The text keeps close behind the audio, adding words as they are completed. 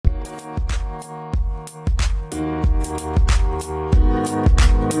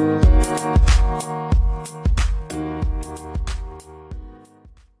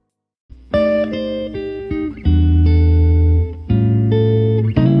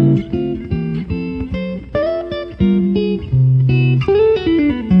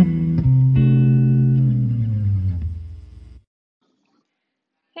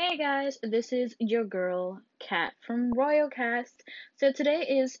This is your girl Kat from Royal Cast. So today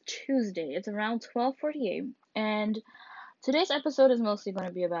is Tuesday. It's around 12:48, and today's episode is mostly going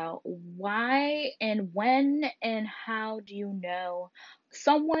to be about why and when and how do you know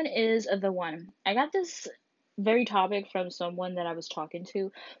someone is the one. I got this very topic from someone that I was talking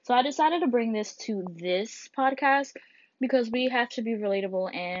to, so I decided to bring this to this podcast because we have to be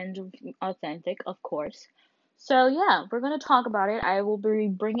relatable and authentic, of course. So, yeah, we're going to talk about it. I will be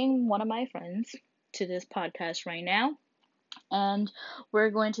bringing one of my friends to this podcast right now, and we're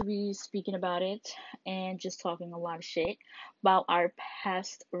going to be speaking about it and just talking a lot of shit about our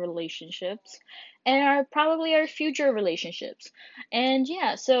past relationships and our probably our future relationships. And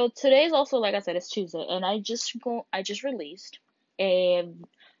yeah, so today's also, like I said, it's Tuesday, and I just released a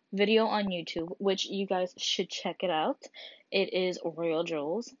video on YouTube, which you guys should check it out. It is Royal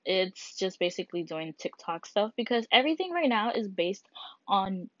Jules. It's just basically doing TikTok stuff because everything right now is based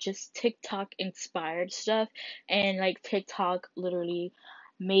on just TikTok inspired stuff, and like TikTok literally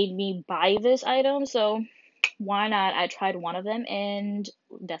made me buy this item, so why not? I tried one of them and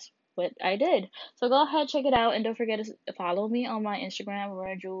that's what I did. So go ahead, check it out, and don't forget to follow me on my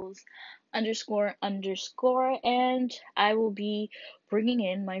Instagram, Jules underscore underscore, and I will be bringing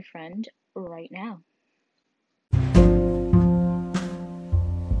in my friend right now.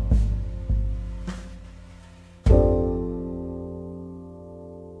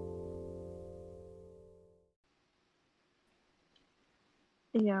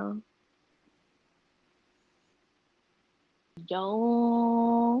 Yo,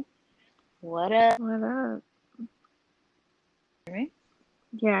 Yo, what up? what up? Hear me?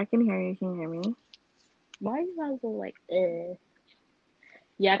 Yeah, I can hear you. Can you hear me? Why you guys go like, eh?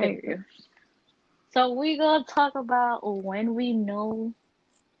 Yeah, I can hear Okay. you. So we gonna talk about when we know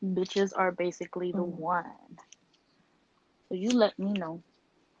bitches are basically the Mm. one. So you let me know,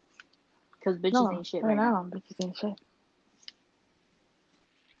 cause bitches No, ain't shit right right now. now, bitches ain't shit.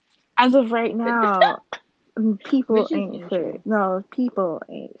 As of right now, people Bitches ain't ain't shit. shit. No, people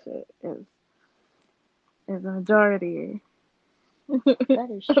ain't shit. Is the majority. That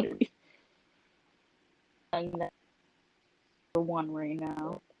is true. And that's the one right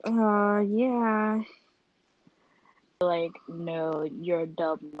now. Yeah. Like, no, you're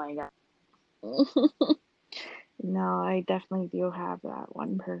dumb, my guy. No, I definitely do have that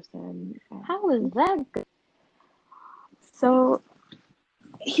one person. How is that good? So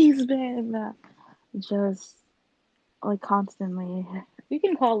he's been just like constantly. You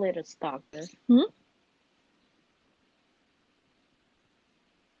can call it a stalker. Hmm?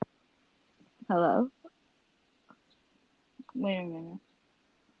 Hello? Wait a minute.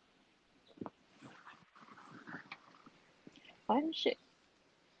 Why does shit?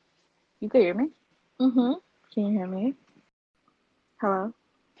 You can hear me? Mm-hmm. Can you hear me? Hello?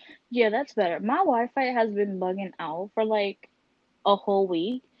 Yeah, that's better. My Wi-Fi has been bugging out for like a whole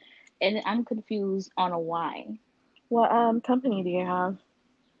week, and I'm confused on a why. What company do you have?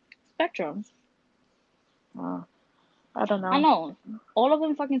 Spectrum. Uh, I don't I know. know. All of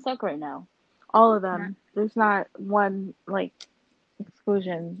them fucking suck right now. All of Not, them. There's not one like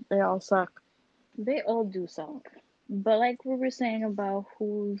exclusion. They all suck. they all do suck. But like we were saying about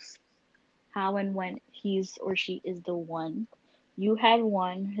who's how and when he's or she is the one. You had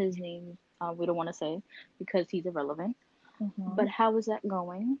one, his name we don't want to say because he's irrelevant. Hmm. But how is that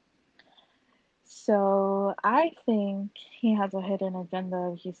going? So I think he has a hidden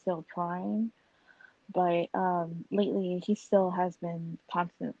agenda. He's still trying, but lately he still has been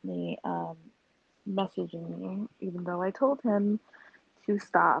constantly messaging me, even though I told him to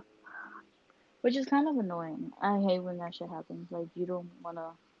stop. Which is kind of annoying. I hate when that shit happens. Like you don't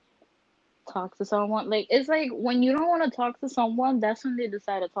wanna talk to someone. Like it's like when you don't want to talk to someone, that's when they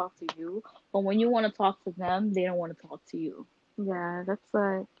decide to talk to you. But when you want to talk to them, they don't want to talk to you. Yeah, that's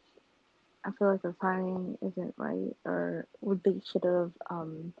like I feel like the timing isn't right, or would they should have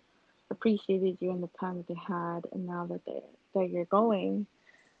appreciated you in the time that they had, and now that you're going,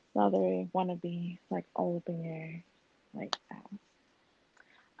 now they want to be like all up in your like ass.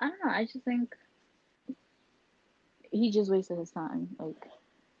 I don't know. I just think he just wasted his time. Like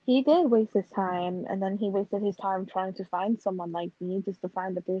He did waste his time, and then he wasted his time trying to find someone like me, just to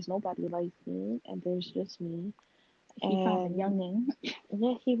find that there's nobody like me, and there's just me. he found a And younging.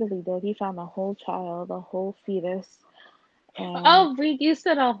 yeah, he really did. He found a whole child, a whole fetus, and Oh, wait, you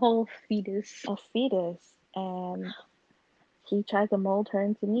said a whole fetus. a fetus, and he tried to mold her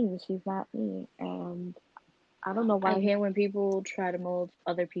into me. She's not me, and I don't know I why. hate when people try to mold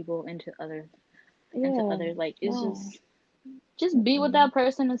other people into Yeah, other. Like it's no. just be with Mm-mm. that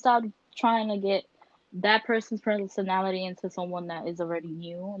person and stop trying to get that person's personality into someone that is already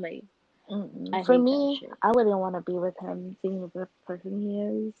you. Like I For hate that me, shit. I wouldn't want to be with him, seeing the person he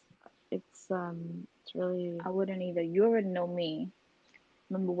is. It's really. I wouldn't either. You already know me.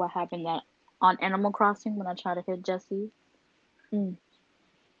 Remember what happened that on Animal Crossing when I tried to hit Jesse? Mm,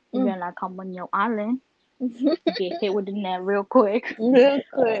 mm. Then I come on your island, get hit with the net real quick. Real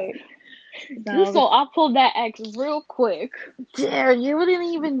quick. Now, So I pulled that X real quick. dare you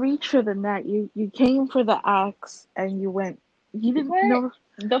didn't even reach for the net. You came for the axe and you went. You didn't What? no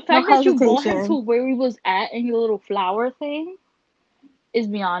The no fact that you brought him to hesitation. where we was at in your little flower thing is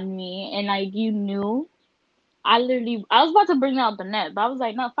beyond me. And like you knew, I was about to bring out the net, but I was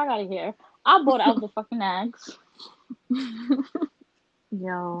like, no, fuck out of here. I bought out the fucking axe.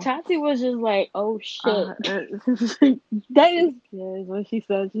 Yo. Tati was just like, oh Uh, shit. that is good. What she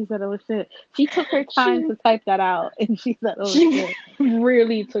said. She said, "Oh shit." She took her time She to type that out, and she said, "Oh she shit."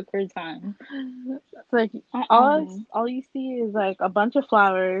 really took her time. It's like Uh-uh. all you see is like a bunch of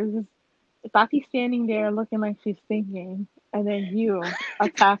flowers. Tati standing there looking like she's thinking, and then you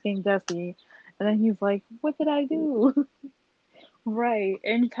attacking Jesse, and then he's like, "What did I do?" Right.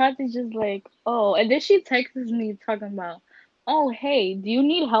 And Tati's just like, oh. And then she texts me talking about, oh, hey, do you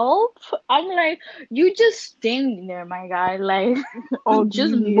need help? I'm like, you just standing there, my guy. Like, Oh, do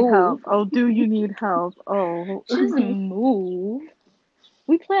just you need move. help? Oh, do you need help? Oh, Just move.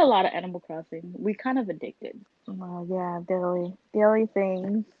 We play a lot of Animal Crossing. We kind of addicted. well, yeah, daily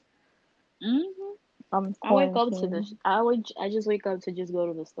things. Hmm I wake up to this. Quarantine. I just wake up to just go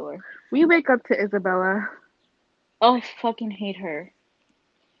to the store. We wake up to Isabella. Oh, I fucking hate her.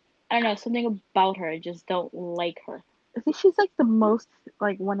 I don't know, something about her. I just don't like her. I think she's like the most,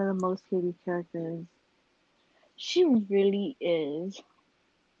 like one of the most hated characters. She really is.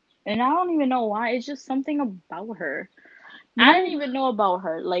 And I don't even know why. It's just something about her. You I didn't know, even know about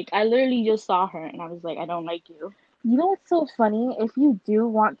her. Like, I literally just saw her and I was like, I don't like you. you know what's so funny? If you do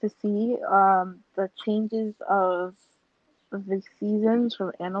want to see the changes of the seasons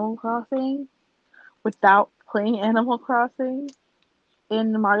from Animal Crossing without playing Animal Crossing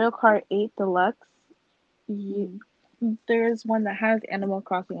in Mario Kart 8 Deluxe, you, Hmm there's one that has Animal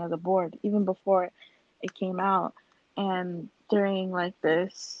Crossing as a board even before it came out. And during like the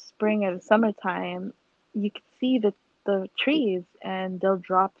spring or the summertime, you could see the trees and they'll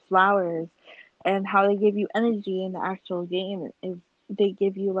drop flowers. And how they give you energy in the actual game is they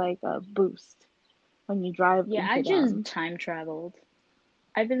give you like a boost when you drive Yeah, I into just them. time traveled.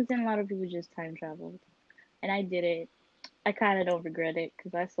 I've been seeing a lot of people just time traveled. And I did it. I kind of don't regret it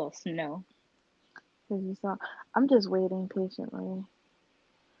because I saw snow. Cause you saw, I'm just waiting patiently.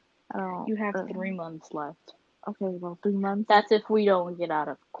 I don't. You have 3 months left. Okay, well, 3 months. That's if we don't get out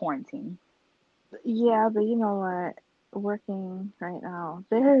of quarantine. Yeah, but you know what? Working right now,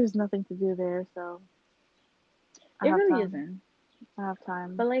 there is nothing to do there, so I It have really time. isn't. I have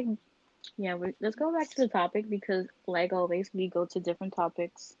time. But like, yeah, let's go back to the topic because, like always, we go to different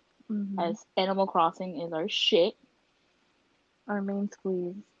topics Hmm. as Animal Crossing is our shit. Our main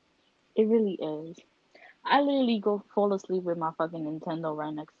squeeze. It really is. I literally go fall asleep with my fucking Nintendo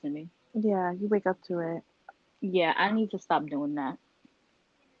right next to me. Yeah, you wake up to it. Yeah, I need to stop doing that.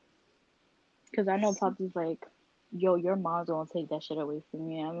 Because I know Poppy's like, yo, your mom's gonna take that shit away from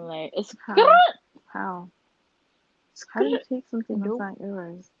me. I'm like, it's How? How? How do you take something that's nope, not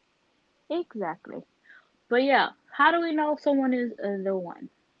yours? exactly. But yeah, how do we know if someone is the one?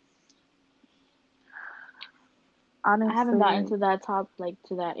 I haven't gotten Honestly, to that top, like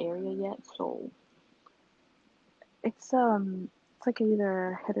to that area yet, so it's like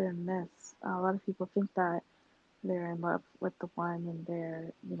either hit or miss. A lot of people think that they're in love with the one and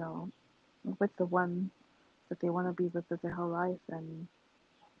they're, with the one that they want to be with their whole life. And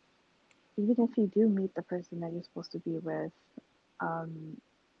even if you do meet the person that you're supposed to be with, um,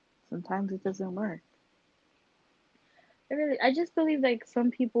 sometimes it doesn't work. I just believe like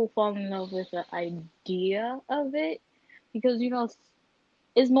some people fall in love with the idea of it because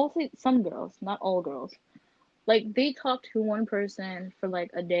it's mostly some girls, not all girls. Like they talk to one person for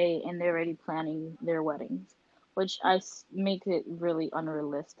like a day and they're already planning their weddings, which makes it really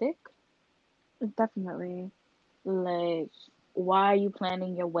unrealistic. Definitely. Like, why are you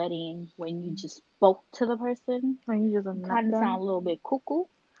planning your wedding when you just spoke to the person? When you just met Kind of them, sound a little bit cuckoo.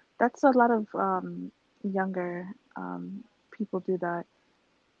 that's a lot of younger people do that.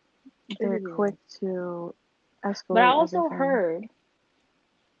 It They're really is. quick to But I escalate also everything. heard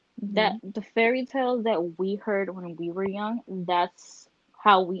that Hmm. the fairy tales that we heard when we were young, that's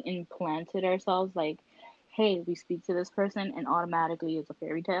how we implanted ourselves. Like, hey, we speak to this person and automatically it's a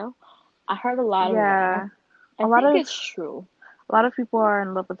fairy tale. I heard a lot of that. Yeah, I a lot think of it's true. a lot of people are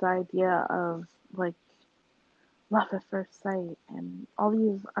in love with the idea of like love at first sight and all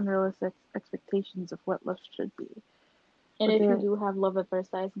these unrealistic expectations of what love should be. And But if you they're, do have love at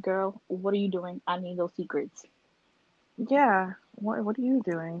first sight, girl, what are you doing? I need those secrets. yeah, what are you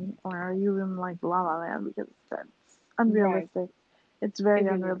doing? Or are you in like La La Land? Because that's Right. unrealistic. It's very It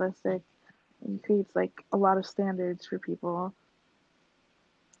really is. unrealistic and creates like a lot of standards for people.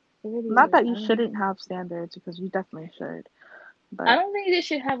 It really Not is. that you shouldn't have standards, because you definitely should, I but don't think they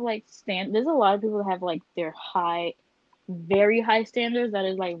should have like There's a lot of people that have like their very high standards that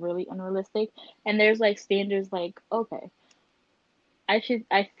is like really unrealistic, and there's like standards like okay,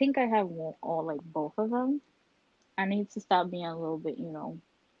 I think I have all like both of them. I need to stop being a little bit, you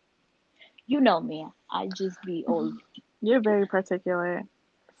know me. I just be oh, you're very particular.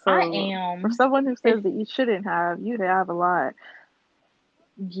 I So for am. someone who If says that you have a lot.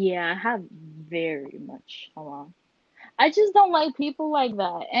 Yeah, I have very much a lot. I just don't like people like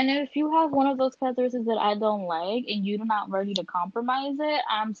that. And if you have one of those characteristics that I don't like and you're not ready to compromise it,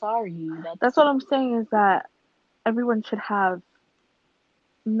 I'm sorry. That's what I'm saying, is that everyone should have,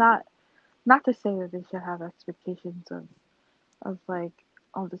 not not to say that they should have expectations of like,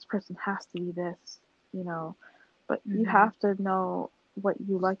 oh, this person has to be this, you know, but you Hmm. have to know what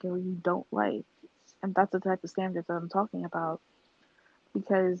you like and what you don't like. And that's the type of standards that I'm talking about,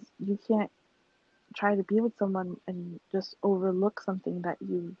 because you can't try to be with someone and just overlook something that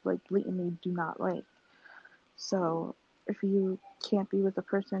you like blatantly do not like. So if you can't be with a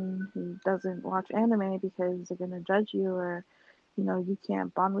person who doesn't watch anime because they're gonna judge you, or you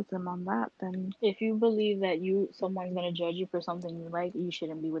can't bond with them on that, then If you believe that someone's gonna judge you for something you like, you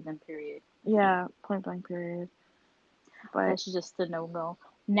shouldn't be with them, period. yeah, point blank period. But That's just a no go.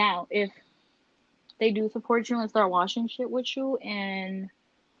 Now, if they do support you and start watching shit with you and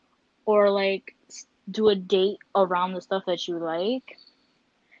or like do a date around the stuff that you like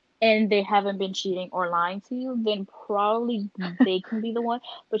and they haven't been cheating or lying to you, then probably they can be the one.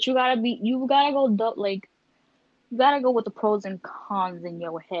 But you gotta go like you gotta go with the pros and cons in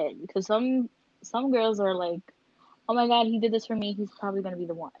your head because some girls are like, oh my god, he did this for me, he's probably gonna be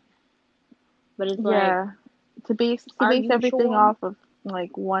the one. But it's like, yeah, to base are you everything sure? off of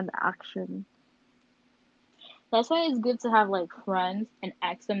like one action. That's why it's good to have like friends and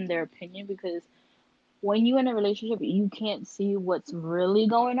ask them their opinion because when you're in a relationship, you can't see what's really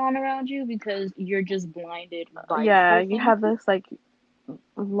going on around you because you're just blinded by the Yeah, you person. have this like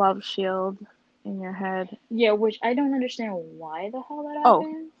love shield in your head. Yeah, which I don't understand why the hell that Oh,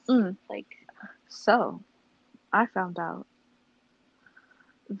 happens. mm, Like, so I found out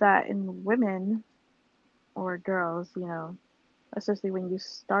that in women or girls, especially when you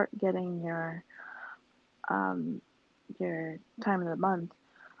start getting um your time of the month,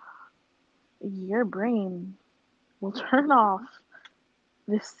 your brain will turn off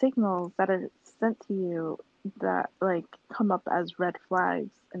the signals that are sent to you that like come up as red flags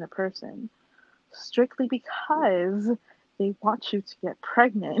in a person, strictly because they want you to get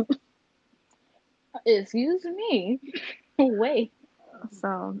pregnant. excuse me. Wait.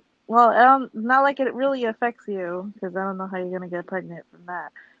 So, well, not like it really affects you, because I don't know how you're gonna get pregnant from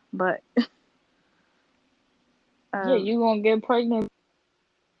that. But Yeah, um, you gonna get pregnant.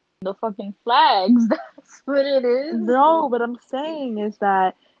 The fucking flags. That's what it is. no, what I'm saying is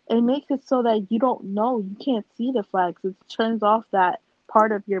that it makes it so that you don't know, you can't see the flags. It turns off that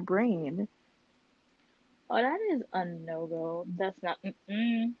part of your brain. Oh, that is a no go. That's not.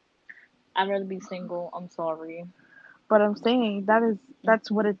 Mm-mm. I'd rather be single. I'm sorry. But I'm saying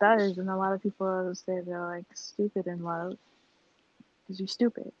that's what Mm-mm. it does, and a lot of people say they're like stupid in love, because you're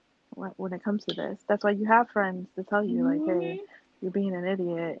stupid when it comes to this. That's why you have friends to tell you like, hey, Hmm. you're being an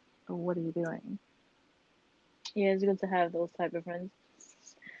idiot. What are you doing? Yeah, it's good to have those type of friends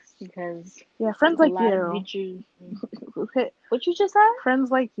because Yeah, friends a like lot of you bitches. who hit What you just said?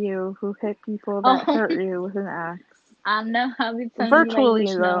 friends like you who hit people that Oh, hurt you with an axe. I know. I'll be telling you like, Virtually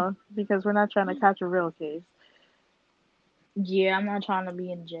bitch, no. though, because we're not trying to catch a real case. Yeah, I'm not trying to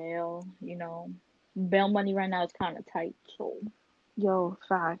be in jail. Bail money right now is kind of tight. So, Yo,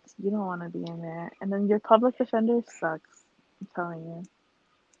 facts. You don't want to be in there. And then your public defender sucks. I'm telling you.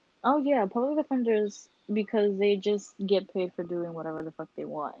 oh yeah, public defenders because they just get paid for doing whatever the fuck they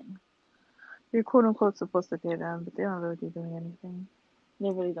want. You're quote unquote supposed to pay them, but they don't really be doing anything. They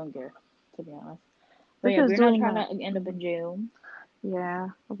really don't care, to be honest. But They're yeah, just we're not doing trying that. to end up in jail. Yeah,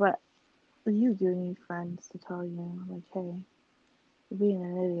 but you do need friends to tell you, like, hey, you're being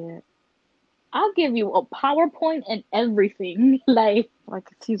an idiot. I'll give you a PowerPoint and everything. Like, Like,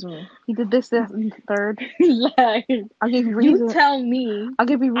 excuse me, he did this, that, and the third. like I'll give you you reason. tell me. I'll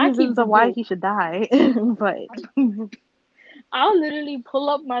give you I keep reasons the of why book. he should die. But I'll literally pull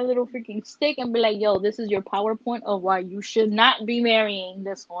up my little freaking stick and be like, yo, this is your PowerPoint of why you should not be marrying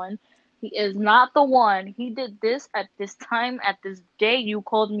this one. He is not the one. He did this at this time, at this day. You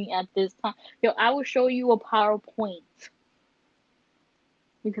called me at this time. Yo, I will show you a PowerPoint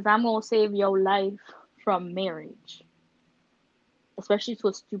because I'm gonna save your life from marriage, especially to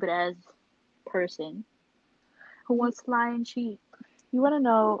a stupid ass person who You, wants to lie and cheat. you want to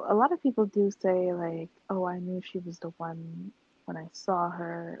know, a lot of people do say, like, oh, I knew she was the one when I saw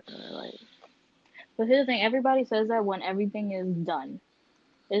her, or like, But here's the thing: everybody says that when everything is done.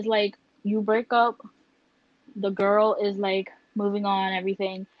 It's like you break up, the girl is like moving on,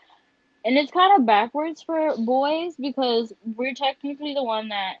 everything. And it's kind of backwards for boys because we're technically the one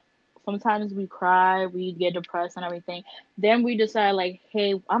that sometimes we cry, we get depressed and everything. Then we decide like,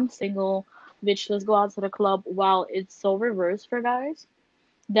 hey, I'm single, bitch, let's go out to the club. While it's so reversed for guys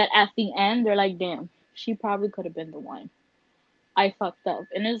that at the end they're like, damn, she probably could have been the one. I fucked up.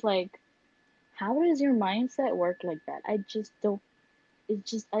 And it's like, how does your mindset work like that? I just don't. It's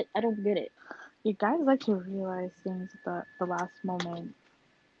just I don't get it. you guys like to realize things at the last moment.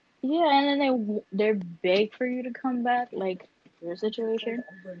 Yeah, and then they're beg for you to come back, like your situation,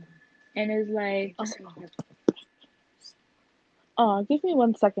 and it's like, Give me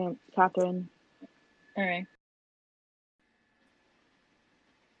 1 second, Catherine. all right,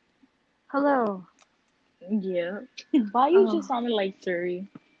 Hello. yeah. Why you just Oh, sounded like Siri?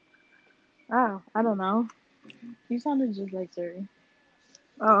 I don't know. You sounded just like Siri.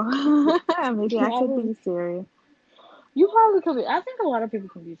 Oh, maybe I could Probably, be Siri. you probably could be. I think a lot of people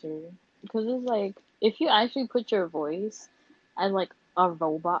can be Siri because it's like if you actually put your voice as like a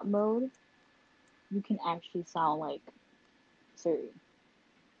robot mode, you can actually sound like Siri,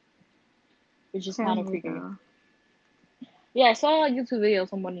 which is kind Can of you creepy. though? Yeah, I saw a YouTube video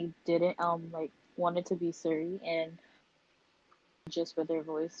somebody didn't like wanted to be Siri and just for their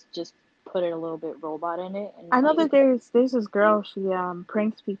voice, just put it a little bit robot in it and I know like that there's this girl. She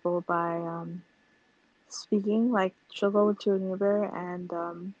pranks people by speaking. Like she'll go into an Uber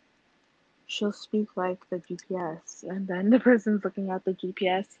and she'll speak like the GPS, and then the person's looking at the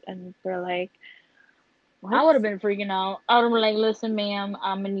GPS and they're like, I "What? would have been freaking out. I would have been like, listen, ma'am,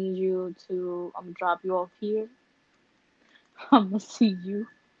 I'm gonna need you to drop you off here. I'm gonna see you.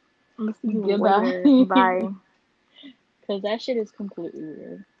 Let's see you Goodbye. later. Bye." Cause that shit is completely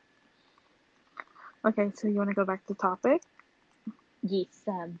weird. Okay, so you want to go back to topic? Yes,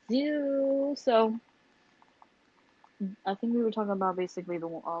 I do. So I think we were talking about basically the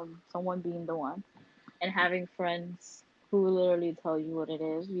someone being the one and having friends who literally tell you what it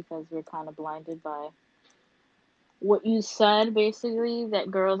is because we're kind of blinded by what you said. Basically,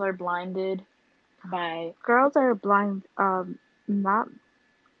 that girls are blinded by. Girls are blind. Not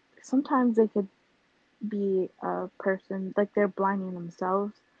sometimes they could be a person like they're blinding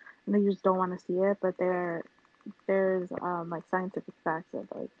themselves and they just don't want to see it. But there's like scientific facts that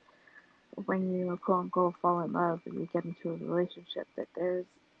like when you quote unquote fall in love and you get into a relationship that there's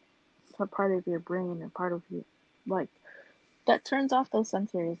some part of your brain and part of you like that turns off those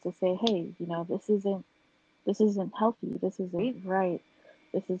sensors to say, hey, this isn't healthy, this isn't right,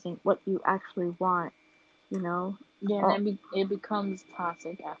 this isn't what you actually want, you know. Yeah, and Oh, then it becomes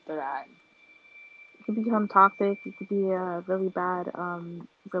toxic after that. it could become toxic. It could be a really bad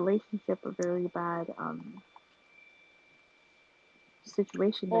relationship, a really bad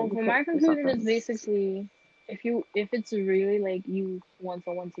situation that Well, you for put my yourself conclusion, it's in. basically if it's really like you want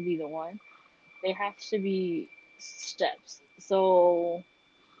someone to be the one, there has to be steps. So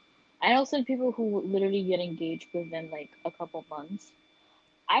I know some people who literally get engaged within like a couple months.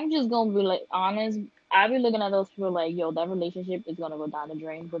 I'm just gonna be like honest. I be looking at those people like, yo, that relationship is gonna go down the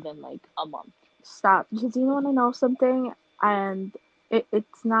drain within like a month. Stop, because you want to know something, and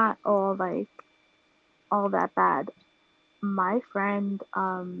it's not all that bad. My friend,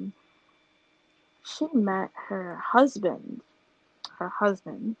 she met her husband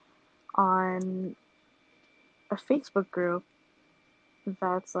on a Facebook group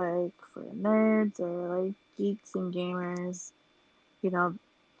that's like for nerds or like geeks and gamers. You know,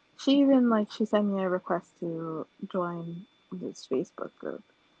 she sent me a request to join this Facebook group.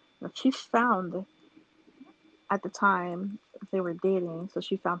 But she found at the time they were dating, so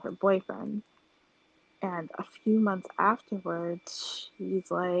she found her boyfriend. And a few months afterwards,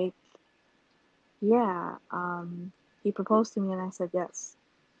 she's like, "Yeah, he proposed to me," and I said yes.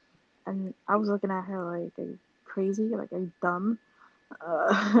 And I was looking at her like, "Are you crazy? Like, are you dumb?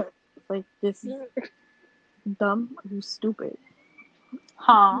 Uh, like, this is dumb? Are you stupid?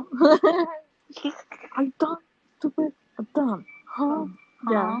 Huh? Are you dumb? Stupid? Or dumb? Huh?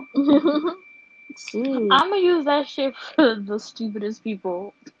 Huh? Yeah." See, I'm gonna use that shit for the stupidest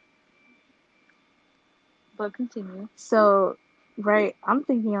people. But continue. so right, I'm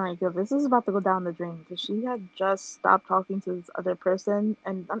thinking like, yo, this is about to go down the drain because she had just stopped talking to this other person,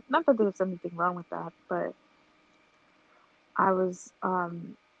 and not that there's anything wrong with that, but I was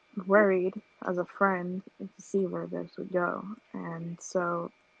worried as a friend to see where this would go, and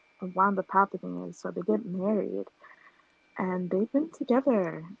so what wound up happening is so they get married, and they've been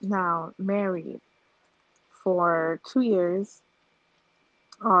together now, married for 2 years.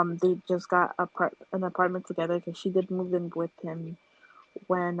 They just got an apartment together because she did move in with him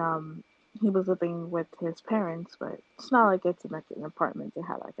when he was living with his parents, but it's not like it's like an apartment. They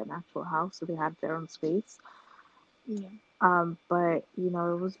had like an actual house, so they had their own space. Yeah. But it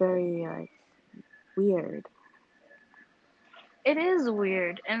was very like weird. It is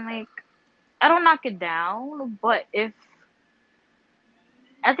weird, and like I don't knock it down, but if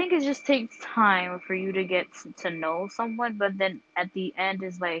I think it just takes time for you to get to know someone, but then at the end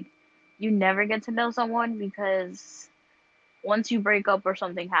is like you never get to know someone because once you break up or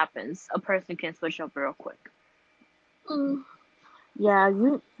something happens, a person can switch up real quick. Mm. Yeah,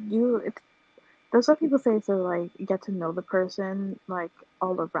 that's what people say to like get to know the person like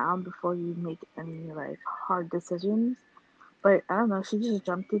all around before you make any like hard decisions. But I don't know, she just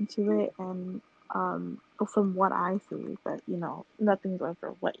jumped into it, and but from what I see, but nothing's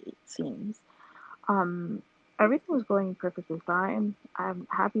ever what it seems. Um, Everything was going perfectly fine. I'm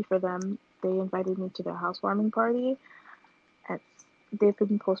happy for them. They invited me to their housewarming party. It's they've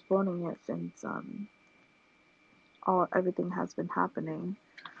been postponing it since all everything has been happening.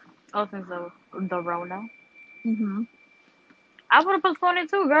 Oh, since the Rona. Mhm. I would have postponed it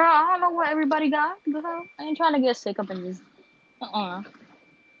too, girl. I don't know what everybody got. Girl. I ain't trying to get sick up and just.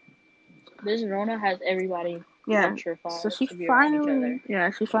 This Rona has everybody Yeah. So petrified she to be around each finally, other.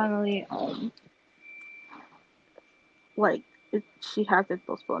 yeah, she finally, like, she hasn't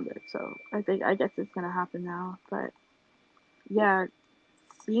postponed it. So I guess it's gonna happen now. But yeah,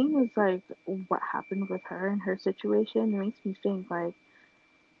 seeing as like what happened with her and her situation makes me think like,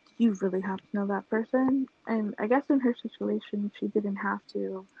 do you really have to know that person? And I guess in her situation, she didn't have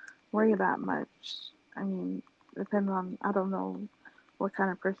to worry that much. I mean, depending on, I don't know what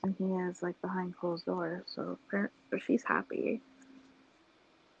kind of person he is, like behind closed doors. So, but she's happy.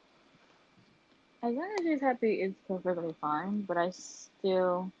 As long as she's happy, it's perfectly fine. But I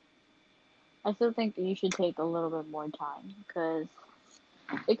still think that you should take a little bit more time because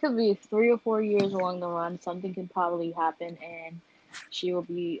it could be 3 or 4 years along the run. Something could probably happen, and she will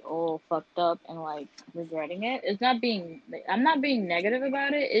be all fucked up and like regretting it. It's not being. I'm not being negative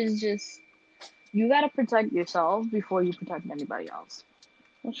about it. It's just you gotta protect yourself before you protect anybody else.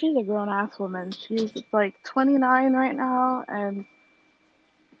 Well, she's a grown ass woman. She's like 29 right now, and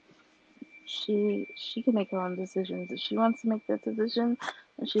she can make her own decisions. If she wants to make that decision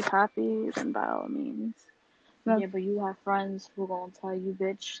and she's happy, then by all means. No, Yeah, but you have friends who gonna tell you,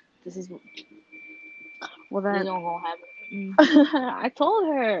 bitch, well this then, don't gonna happen. I told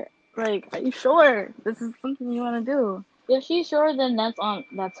her, like, are you sure this is something you want to do? If she's sure, then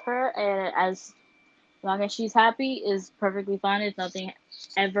that's her, and as long as she's happy, is perfectly fine. If nothing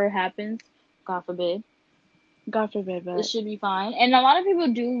ever happens, God forbid, God forbid, it but should be fine. And a lot of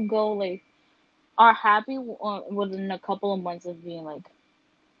people do go like are happy within a couple of months of being like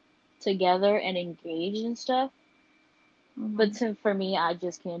together and engaged and stuff. But mhm. for me, I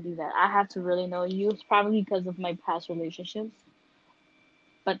just can't do that. I have to really know you. It's probably because of my past relationships,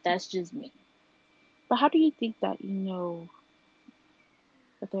 but that's just me. But how do you think that you know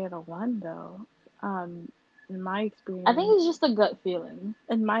that they're the one though? Um, in my I think experience, it's just a gut feeling.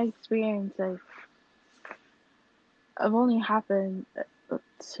 like I've only happened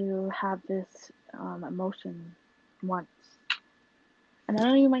to have this emotion once. And I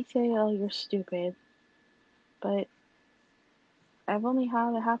know you might say, "Oh, you're stupid," but I've only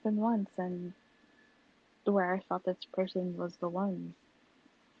had it happen once, and where I thought this person was the one.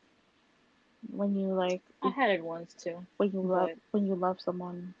 When you like, I had it once too, but when you love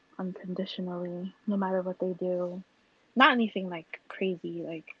someone unconditionally, no matter what they do, not anything like crazy,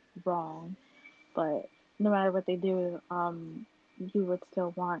 like wrong, but no matter what they do, you would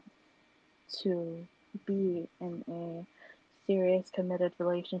still want to be in a serious, committed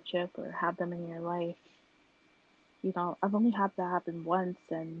relationship or have them in your life. I've only had that happen once,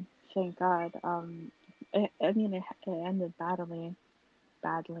 and thank God. I mean, it ended badly,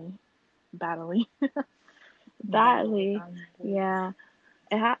 badly, badly. badly. Yeah,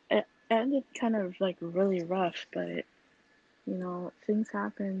 it ended kind of like really rough, but things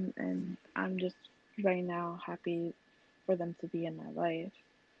happen, and I'm just right now happy for them to be in my life.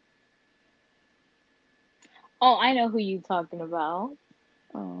 Oh, I know who you talking about.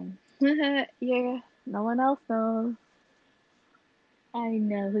 Yeah, no one else knows. I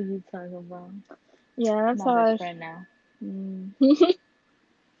know who you talking about. Yeah, that's My how best I. friend now. Mm,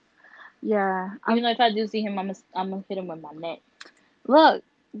 yeah, Even though if I do see him, I'm gonna hit him with my net. look,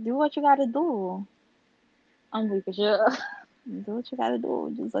 do what you gotta do. I'm weak as shit. Do what you gotta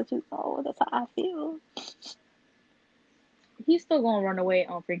do. Just let you know. That's how I feel. He's still gonna run away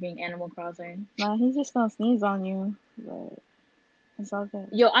on freaking Animal Crossing. Nah, he's just gonna sneeze on you, but it's all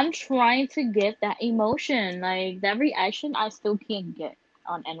good. Yo, I'm trying to get that emotion, like that reaction. I still can't get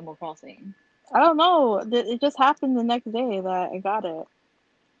on Animal Crossing. I don't know. It just happened the next day that I got it.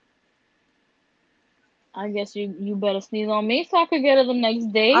 I guess you better sneeze on me so I could get it the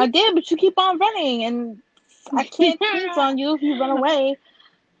next I day. did, but you keep on running, and I can't sneeze on you if you run away.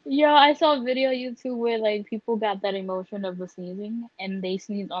 Yo, I saw a video on YouTube where like people got that emotion of the sneezing and they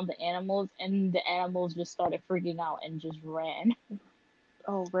sneezed on the animals and the animals just started freaking out and just ran.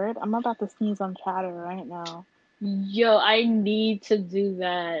 Oh, word! I'm about to sneeze on Chatter right now. Yo, I need to do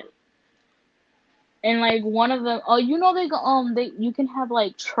that. And like one of them, oh, you know they you can have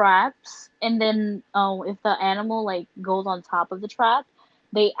like traps, and then if the animal like goes on top of the trap,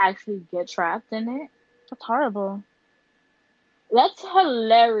 they actually get trapped in it. That's horrible. That's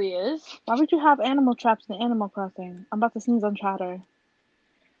hilarious. Why would you have animal traps in Animal Crossing? I'm about to sneeze on Chatter.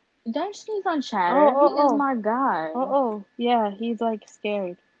 Don't sneeze on Oh, Chatter. He oh, is oh, my guy. oh, oh. Yeah, he's like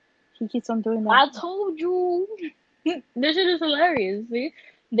scared. He keeps on doing that. I told you. This shit is hilarious. See,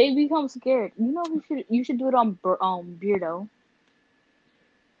 they become scared. You know, you should do it on Beardo.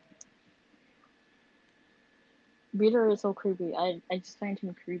 Beardo is so creepy. I just find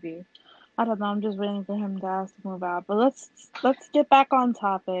him creepy. I don't know. I'm just waiting for him to ask to move out. But let's get back on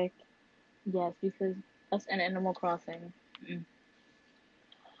topic. Yes, because us and Animal Crossing, mm,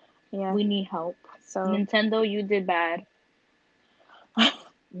 Yeah. we need help. So Nintendo, you did bad.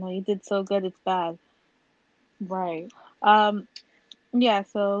 no, you did so good. It's bad. Right. Um. Yeah.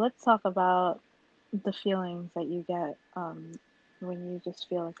 So let's talk about the feelings that you get when you just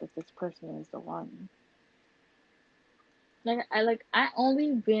feel like that this person is the one. I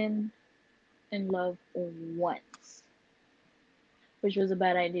only been in love once, which was a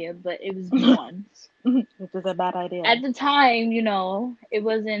bad idea, but it was once. Which is a bad idea. At the time, it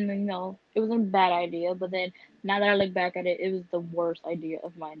wasn't a bad idea, but then now that I look back at it, it was the worst idea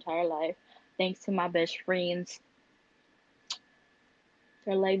of my entire life. Thanks to my best friends.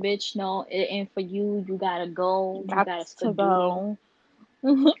 They're like, bitch, no, it ain't for you. You gotta go. You Got gotta to skadoodle. go.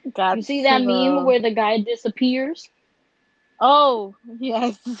 You Got see to that meme go. where the guy disappears? Oh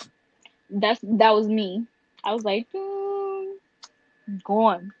yes. That was me. I was like,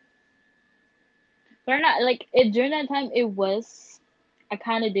 gone. But not like it during that time. It was. I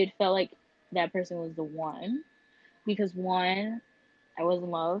kind of did feel like that person was the one because one, I was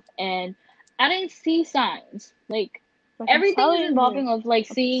in love, and I didn't see signs. Like Like I'm everything is telling you. involving of like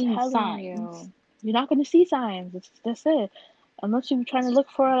I'm seeing telling signs. you. You're not gonna see signs. That's it. Unless you're trying to look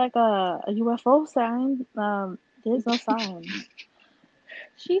for like a UFO sign. There's no signs.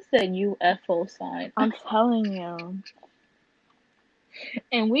 She said UFO sign, I'm telling you.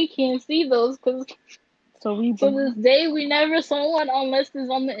 and we can't see those because So we to this day we never saw one unless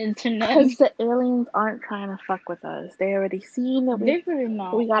it's on the internet. because the aliens aren't trying to fuck with us. They already seen that Definitely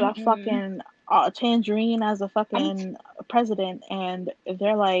we not. got a Mm-mm. fucking tangerine as a I'm fucking president, and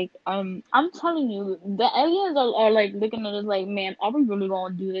they're like, I'm telling you, the aliens are like looking at us like, man, are we really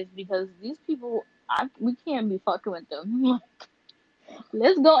gonna do this? Because these people, we can't be fucking with them.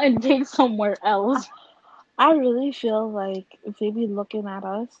 Let's go and dig somewhere else. I really feel like if they be looking at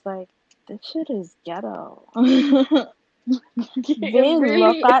us like this shit is ghetto. It They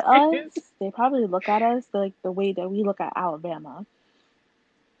look really at us. is. They probably look at us like the way that we look at Alabama.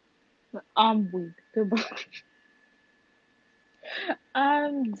 I'm weak. Goodbye.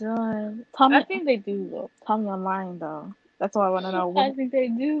 I'm done. Tell I me, think they do though. tell me I'm lying though. That's all I want to know. I think they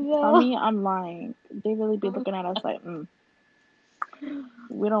do Tell though. me I'm lying. They really be looking at us like,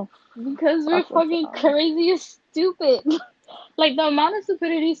 we don't Because we're fuck with fucking y'all. crazy and stupid. Like the amount of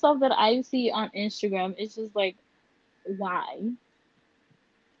stupidity stuff that I see on Instagram, it's just like, why?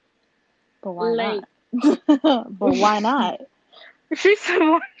 But why not? Like, But why not? she said,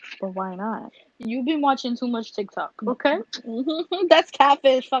 But why not? you've been watching too much TikTok, okay? That's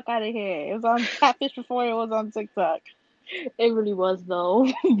catfish. Fuck out of here. It was on catfish before it was on TikTok. It really was though,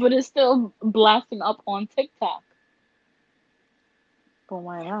 but it's still blasting up on TikTok. But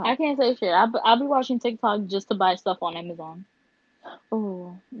why I not? can't say shit. I'll be watching TikTok just to buy stuff on Amazon.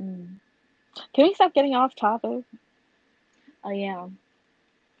 Oh, can we stop getting off topic? I am.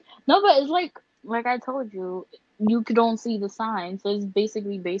 No, but it's like like I told you, you don't see the sign, so it's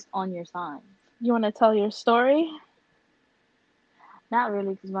basically based on your sign. You want to tell your story? Not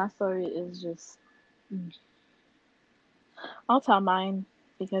really, because my story is just. I'll tell mine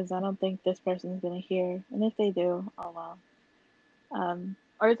because I don't think this person's gonna hear, and if they do, oh well. Um,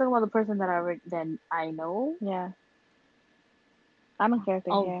 Are you talking about the person that I know? yeah, I don't care if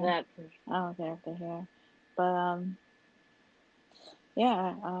they're Oh, here. that person. I don't care if they're here, but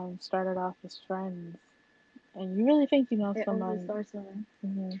yeah, started off as friends, and you really think you know It always someone. starts there.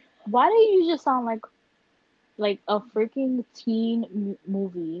 Hmm. Why do you just sound like a freaking teen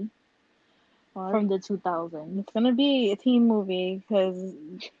movie Well, from the 2000s? it's gonna be a teen movie because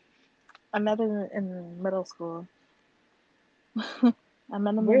I met him in middle school. I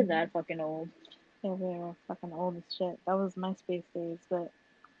met him We're in, that fucking old. yeah, we were fucking old as shit. That was MySpace days, but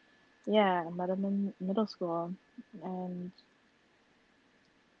yeah, I met him in middle school, and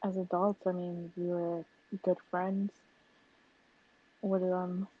as adults, I mean, we were good friends.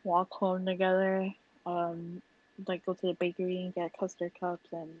 Would walk home together, um, like go to the bakery and get custard cups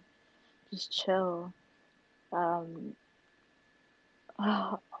and just chill. Um,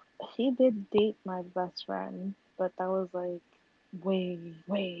 he did date my best friend, but that was like way,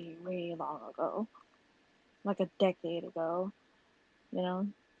 way, way long ago, like a decade ago, you know.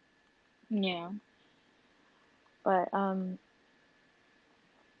 Yeah. But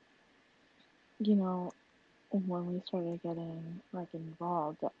you know, when we started getting like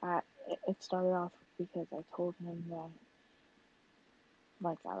involved, it started off because I told him that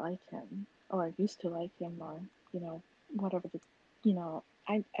like I like him or I used to like him or you know whatever the you know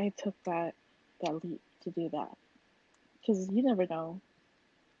I took that leap to do that because you never know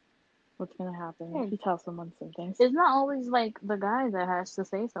what's gonna happen if Hey, you tell someone something. it's not always like the guy that has to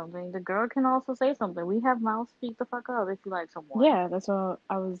say something. The girl can also say something. We have mouths, speak the fuck up if you like someone. Yeah, that's what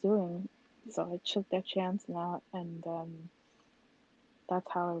I was doing. So I took that chance now, and that's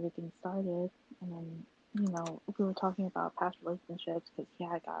how everything started. And then you know we were talking about past relationships because he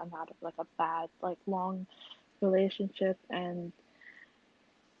had gotten out of like a bad like long relationship and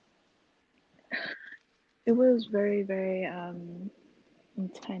it was very very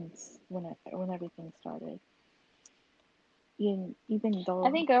intense when everything started. Even I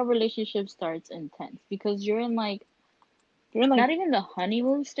though think our relationship starts intense because you're in like you're in like not even the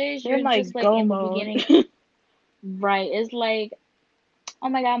honeymoon stage. you're in You're just like like go in the mode. beginning. Right. It's like, oh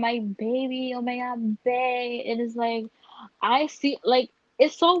my god, my baby. Oh my god, bae. It is like I see like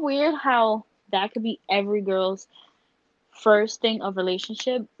it's so weird how that could be every girl's first thing of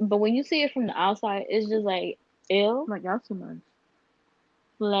relationship, but when you see it from the outside, it's just like ew. Like y'all too much.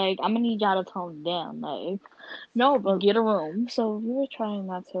 Like I'm gonna need y'all to tone down. Like No, but get a room. so we were trying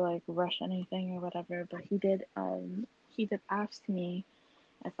not to like rush anything or whatever, but he did ask me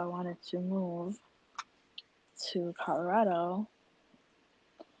if I wanted to move to Colorado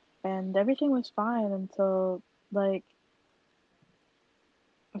and everything was fine until like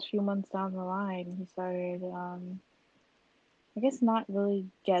a few months down the line he started I guess not really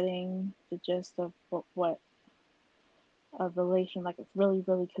getting the gist of what a relation like a really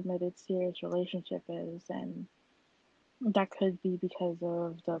really committed serious relationship is and that could be because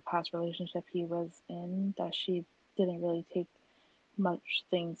of the past relationship he was in that she didn't really take much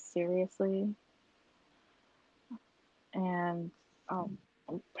things seriously and um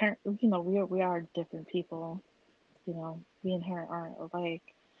apparently you know we are different people you know me and her aren't alike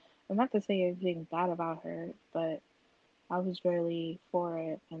and not to say anything bad about her but I was really for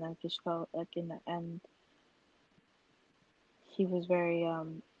it and I just felt like in the end he was very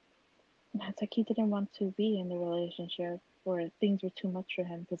it's like he didn't want to be in the relationship or things were too much for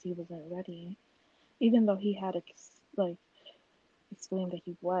him because he wasn't ready even though he had like explained that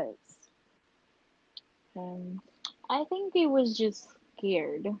he was and I think he was just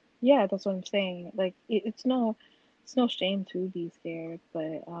scared. yeah that's what I'm saying like it's no shame to be scared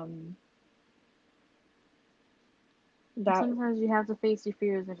but that Sometimes you have to face your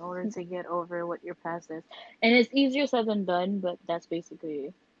fears in order to get over what your past is. And it's easier said than done, but that's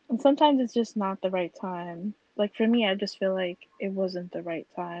basically and sometimes it's just not the right time like for me I just feel like it wasn't the right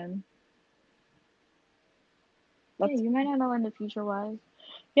time yeah, that's you might not know in the future why.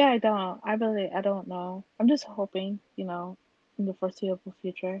 yeah I don't know I'm just hoping you know in the foreseeable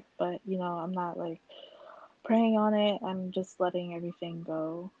future but you know I'm not like praying on it I'm just letting everything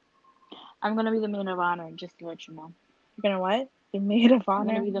go. I'm gonna be the maid of honor, just to let you know. You're gonna what the maid of I'm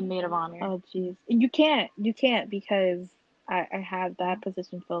gonna honor. be the maid of honor. Oh jeez you can't because I had that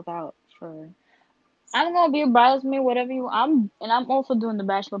position filled out for I'm gonna be a bridesmaid, whatever you. I'm also doing the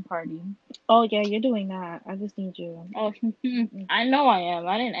bachelor party. Oh yeah, you're doing that. I just need you. Oh, I know I am.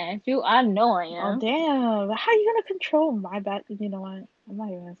 I didn't ask you. I know I Oh am. damn! How you gonna control my back? You know what? I'm not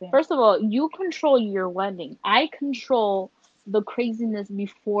even gonna say it. First of all, you control your wedding. I control the craziness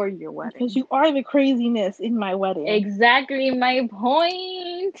before your Because wedding. you are the craziness in my wedding. Exactly my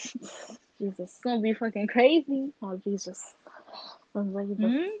point. It's Jesus. gonna be fucking crazy. Oh Jesus. Oh, Jesus.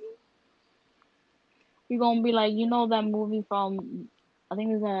 Hmm? You're gonna be like, you know that movie from, I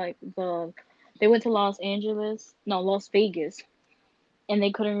think it was like they went to Los Angeles, no, Las Vegas, and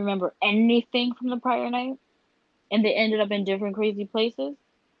they couldn't remember anything from the prior night, and they ended up in different crazy places.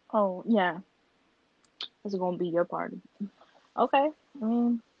 Oh yeah. It's gonna be your party. Okay. I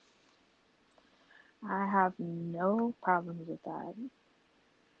mean, I have no problems with that.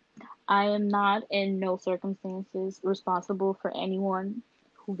 I am not in no circumstances responsible for anyone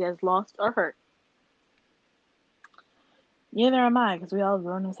who gets lost or hurt. Neither am I, because we all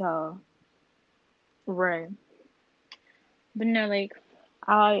grown as hell. Right. But no, like,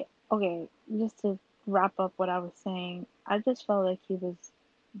 Okay, just to wrap up what I was saying, I just felt like he was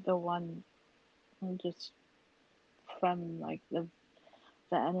the one who just from like the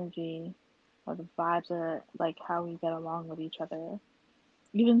energy or the vibes or like how we get along with each other.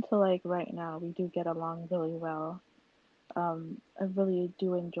 Even to like right now, we do get along really well. I really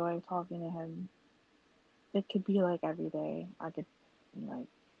do enjoy talking to him. It could be like every day. I could like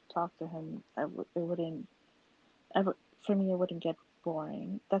talk to him. It wouldn't ever for me. It wouldn't get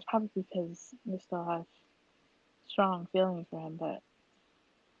boring. That's probably because we still have strong feelings for him. But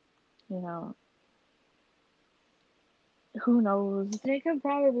you know, who knows? it could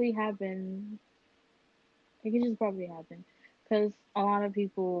probably happen. It could just probably happen. Because a lot of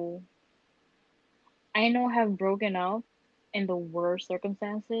people I know have broken up in the worst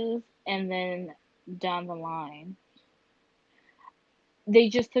circumstances, and then down the line, they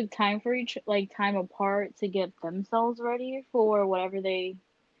just took time for time apart to get themselves ready for whatever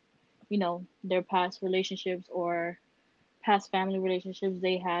their past relationships or past family relationships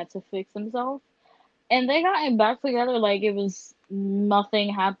they had to fix themselves. And they got back together like it was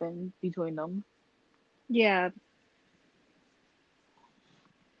nothing happened between them. Yeah,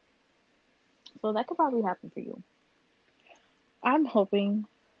 So that could probably happen for you. I'm hoping.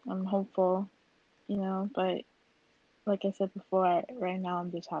 I'm hopeful. But like I said before, right now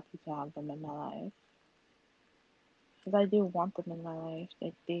I'm just happy to have them in my life because I do want them in my life.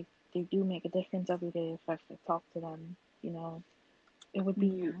 Like they do make a difference every day if I talk to them. You know,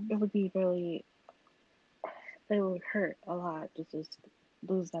 Yeah. it would be really it would hurt a lot to just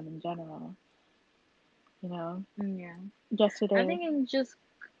lose them in general. You know, Yeah. I yesterday, think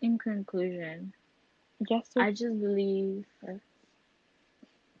in conclusion, yesterday, I just believe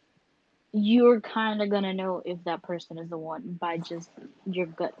you're kind of gonna know if that person is the one by just your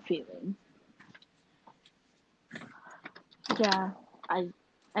gut feeling. yeah, I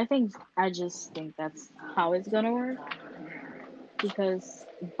I just think that's how it's gonna work because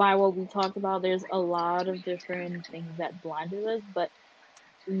by what we talked about, there's a lot of different things that blinded us, but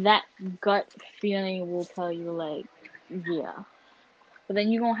that gut feeling will tell you like, yeah. But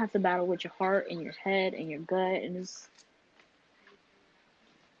then you're gonna have to battle with your heart and your head and your gut, and just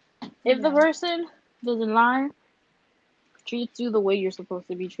if the yeah, person doesn't lie, treats you the way you're supposed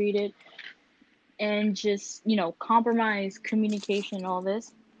to be treated, and just compromise communication, all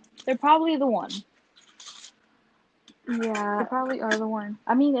this, they're probably the one. They yeah. probably are the one.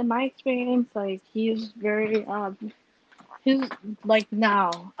 I mean, in my experience, like he's like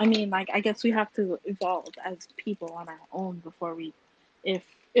now. I mean, like I guess we have to evolve as people on our own before if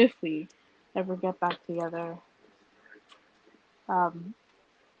if we ever get back together. Um,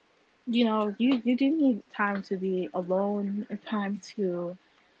 you do need time to be alone, and time to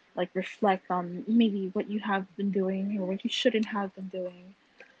like reflect on maybe what you have been doing or what you shouldn't have been doing.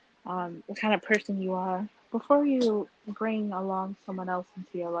 What kind of person you are before you bring along someone else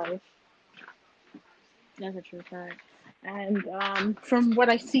into your life. That's a true fact. And from what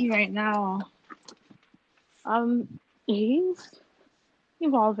I see right now, he's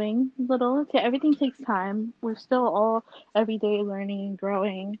evolving a little. Okay, everything takes time. We're still all every day learning and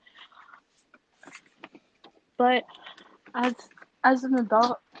growing. But as as an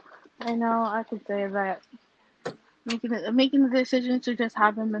adult, I know I could say that making the decision to just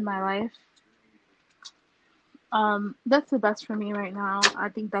have him in my life, that's the best for me right now. I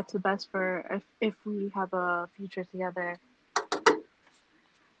think that's the best for if we have a future together.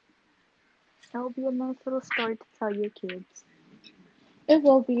 That would be a nice little story to tell your kids. It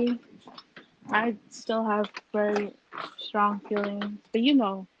will be. I still have very strong feelings, but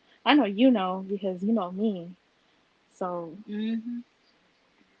I know you know because you know me. So Mhm.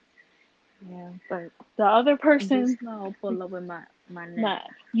 yeah, but the other person, Just now pull up with my net. nah,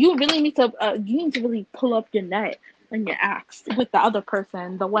 you really need to. You need to really pull up your net and your axe with the other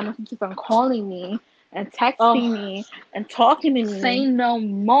person, the one who keeps on calling me and Oh, texting me and talking to say me. no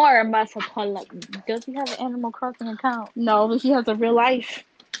more. I'm about to pull up. Does he have an Animal Crossing account? No, but she has a real life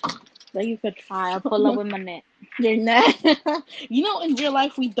that you could. Alright, I'll pull up with my net. Your net. You know, in real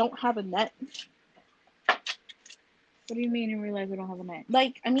life we don't have a net. What do you mean in real life we don't have a net?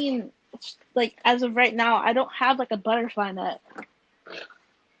 Like, I mean, like as of right now, I don't have like a butterfly net.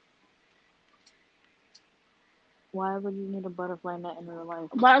 Why would you need a butterfly net in real life?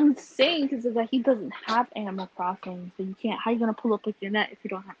 What I'm saying is that he doesn't have Animal Crossing, so you can't. How you gonna pull up with your net if you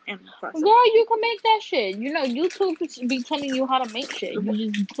don't have Animal Crossing? Girl, you can make that shit. You know, YouTube be telling you how to make shit.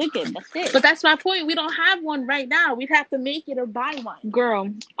 You just click it. That's it. But that's my point. We don't have one right now. We'd have to make it or buy one. Girl,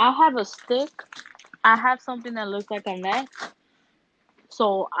 I have a stick. I have something that looks like a net.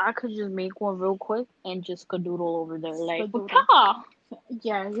 So I could just make one real quick and just cadoodle over there. Like, Spadoodle. Papa!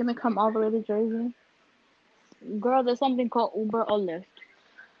 Yeah, you're gonna come all the way to Jersey. Girl, there's something called Uber or Lyft.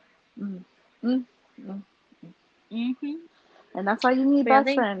 Mm. Mm. Mm. Mm-hmm. And that's why you need But I best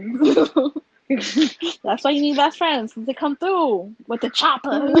think friends. That's why you need best friends to come through with the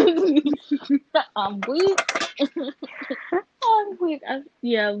chopper. I'm weak. I'm weak.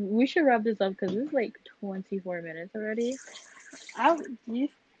 Yeah, we should wrap this up because it's like 24 minutes already. I,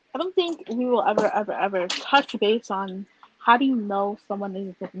 I don't think we will ever touch base on how do you know someone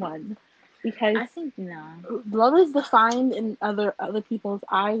is the one, because I think nah. love is defined in other people's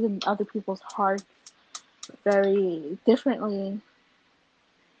eyes and other people's hearts very differently.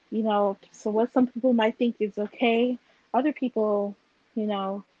 You know, so what some people might think is okay, other people, you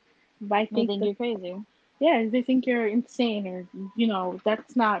know, might They think think that you're crazy. yeah, they think you're insane or you know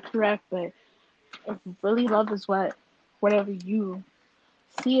that's not correct. But really, love is whatever you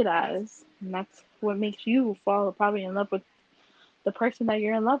see it as, and that's what makes you fall probably in love with the person that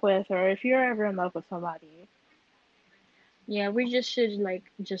you're in love with, or if you're ever in love with somebody. Yeah, we just should like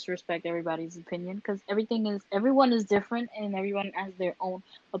just respect everybody's opinion because everyone is different and everyone has their own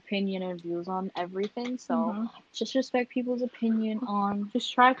opinion and views on everything. So Hmm. just respect people's opinion on.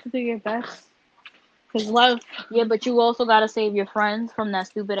 Just try to do your best, cause love. Yeah, but you also gotta save your friends from that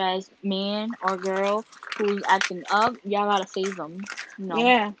stupid ass man or girl who's acting up. Y'all gotta save them. No.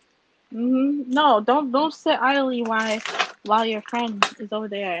 Yeah. No, don't sit idly while your friend is over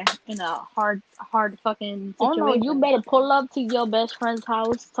there in a hard fucking Oh no, you situation. better pull up to your best friend's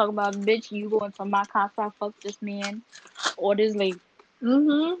house. Talk about bitch, you going to my casa, fuck this man or this like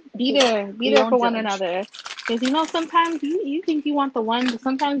Be we there don't for one judge. another. Because you know sometimes you think you want the one, but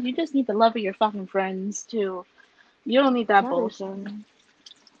sometimes you just need the love of your fucking friends too. You don't need that That is bullshit. true.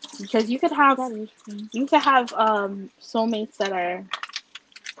 Because That is true. you could have soulmates that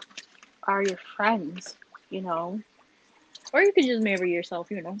are your friends, you know. Or you could just marry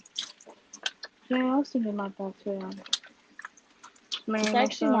yourself, you know. Yeah, I was thinking about that too. It's Marry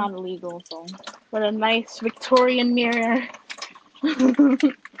actually myself not illegal, so. with a nice Victorian mirror.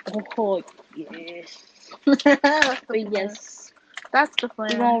 Oh, yes. That's the But plan. yes, That's the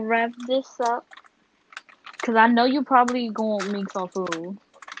we're plan. gonna wrap this up. Because I know you probably gonna make some food.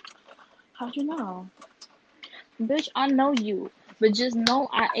 How'd you know? Bitch, I know you. But just know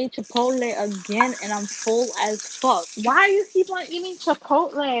I ate Chipotle again and I'm full as fuck. Why do you keep on eating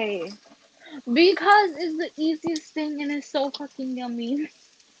Chipotle? Because it's the easiest thing and it's so fucking yummy.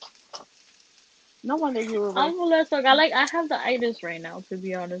 No wonder you were like, I'm full as fuck. I have the itis right now, to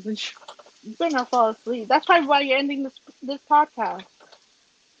be honest with you. you better not fall asleep. That's probably why you're ending this podcast.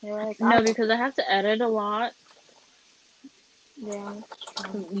 You're like, I No, because I have to edit a lot. yeah,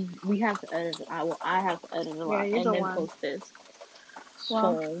 We have to edit. I have to edit a yeah, lot you're and the then one. post this.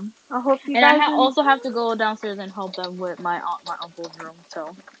 Well, So, I hope you and I guys also have to go downstairs and help them with my aunt, my uncle's room.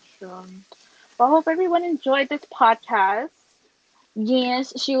 So, well, I hope everyone enjoyed this podcast.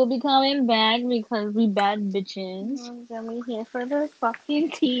 yes, she will be coming back because we bad bitches. And then we here for the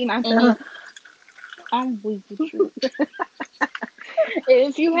fucking tea. Not And if the I'm weak with you,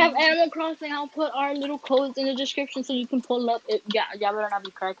 if you have Animal Crossing, I'll put our little codes in the description so you can pull up. Yeah, y'all better not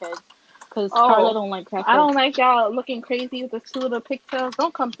be crackheads, cause Carla oh, don't like I crackheads. don't like y'all looking crazy with the two little pigtails.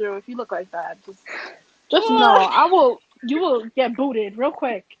 Don't come through if you look like that. Just know Oh, I will. You will get booted real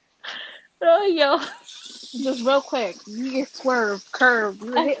quick. oh, yo, Just real quick. You get swerved, curved.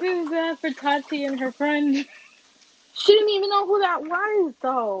 You I hit. feel bad for Tati and her friend. She didn't even know who that was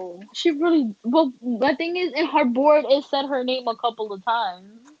though. She really, well, the thing is, in her board, it said her name a couple of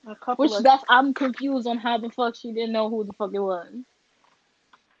times. A couple Which of I'm confused on how the fuck she didn't know who the fuck it was.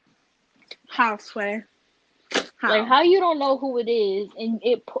 How, Sway? Like, how you don't know who it is, and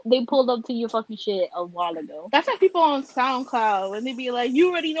they pulled up to your fucking shit a while ago. That's like people on SoundCloud when they be like,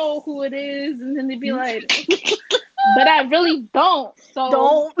 "You already know who it is," and then they be like, "But I really don't." So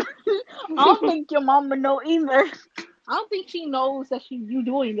Don't. I don't think your mama know either. I don't think she knows that you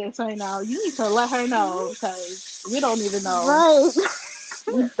doing this right now. You need to let her know because we don't even know. Right.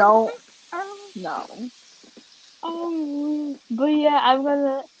 We don't. No. But yeah, I'm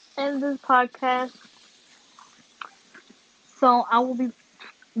gonna end this podcast. So I will be.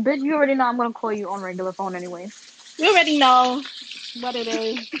 Bitch, you already know I'm gonna call you on regular phone anyway. You already know what it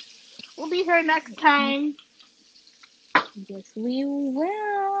is. We'll be here next time. Yes, we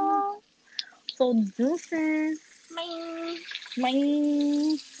will. So deuces. Bye.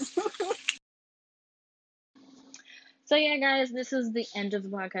 Bye. So yeah, guys, this is the end of the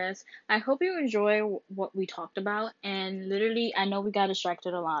podcast. I hope you enjoy what we talked about. And literally, I know we got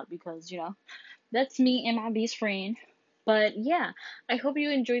distracted a lot because that's me and my best friend. But yeah, I hope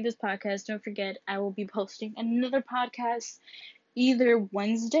you enjoyed this podcast. Don't forget, I will be posting another podcast either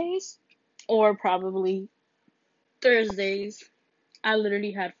Wednesdays or probably Thursdays. I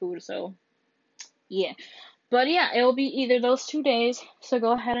literally had food, so yeah. But yeah, it will be either those 2 days. So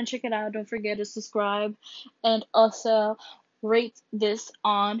go ahead and check it out. Don't forget to subscribe and also rate this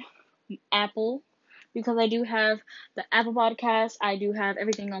on Apple because I do have the Apple Podcast. I do have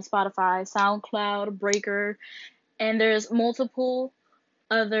everything on Spotify, SoundCloud, Breaker, and there's multiple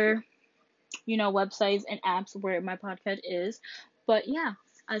other, websites and apps where my podcast is. But yeah,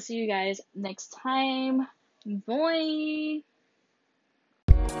 I'll see you guys next time. Bye.